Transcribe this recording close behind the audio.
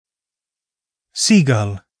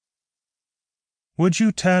Seagull. Would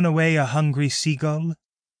you turn away a hungry seagull?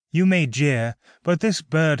 You may jeer, but this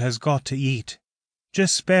bird has got to eat.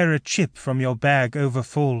 Just spare a chip from your bag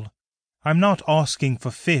overfull. I'm not asking for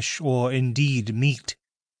fish or, indeed, meat.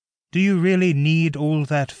 Do you really need all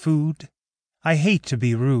that food? I hate to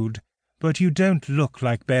be rude, but you don't look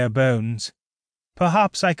like bare bones.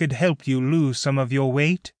 Perhaps I could help you lose some of your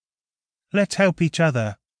weight? Let's help each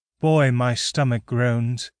other. Boy, my stomach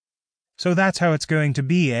groans. So that's how it's going to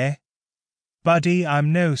be, eh? Buddy,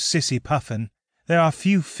 I'm no sissy puffin. There are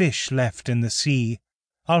few fish left in the sea.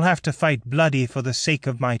 I'll have to fight bloody for the sake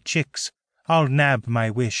of my chicks. I'll nab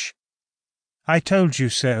my wish. I told you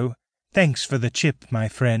so. Thanks for the chip, my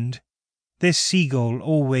friend. This seagull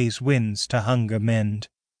always wins to hunger mend.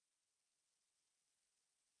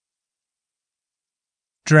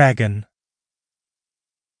 Dragon.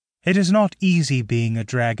 It is not easy being a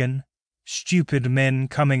dragon. Stupid men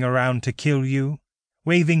coming around to kill you,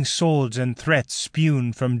 waving swords and threats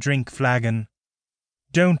spewed from drink flagon.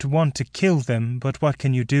 Don't want to kill them, but what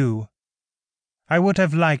can you do? I would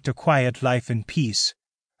have liked a quiet life in peace.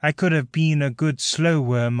 I could have been a good slow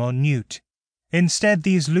worm or newt. Instead,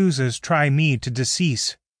 these losers try me to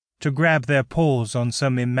decease, to grab their paws on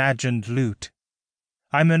some imagined loot.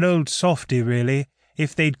 I'm an old softy, really.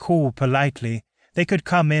 If they'd call politely, they could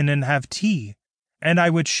come in and have tea, and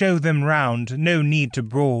I would show them round, no need to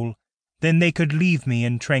brawl. Then they could leave me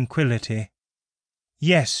in tranquillity.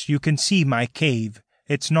 Yes, you can see my cave.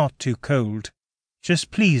 It's not too cold.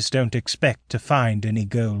 Just please don't expect to find any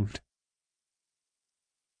gold.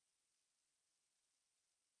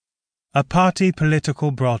 A party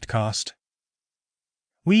political broadcast.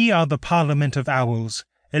 We are the Parliament of Owls.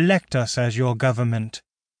 Elect us as your government.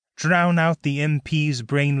 Drown out the MP's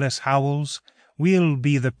brainless howls. We'll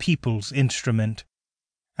be the people's instrument.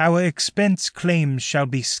 Our expense claims shall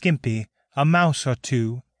be skimpy, a mouse or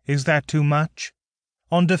two. Is that too much?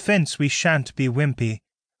 On defence we shan't be wimpy.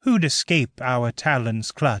 Who'd escape our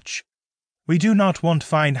talons' clutch? We do not want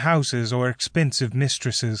fine houses or expensive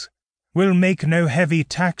mistresses. We'll make no heavy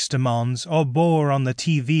tax demands or bore on the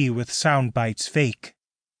TV with sound bites fake.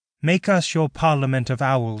 Make us your Parliament of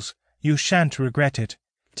Owls. You shan't regret it.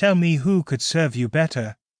 Tell me who could serve you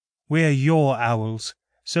better. We're your owls,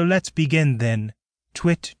 so let's begin then.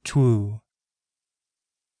 Twit-twoo.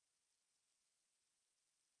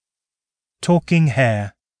 Talking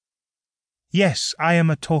Hare. Yes, I am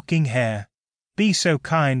a talking hare. Be so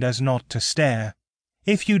kind as not to stare.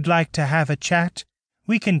 If you'd like to have a chat,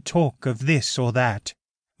 we can talk of this or that.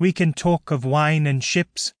 We can talk of wine and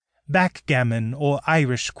ships, backgammon or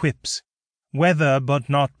Irish quips, weather but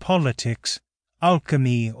not politics,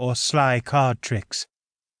 alchemy or sly card tricks.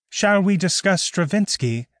 Shall we discuss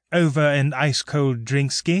Stravinsky over an ice-cold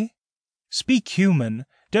drinksky? Speak human,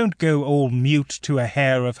 don't go all mute to a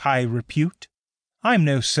hare of high repute. I'm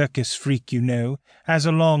no circus freak, you know, as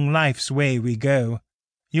along life's way we go.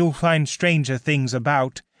 You'll find stranger things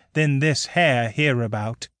about than this hare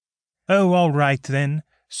hereabout. Oh, all right then,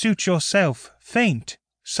 suit yourself, faint,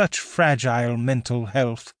 such fragile mental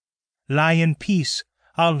health. Lie in peace,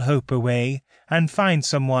 I'll hope away, and find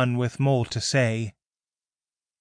someone with more to say.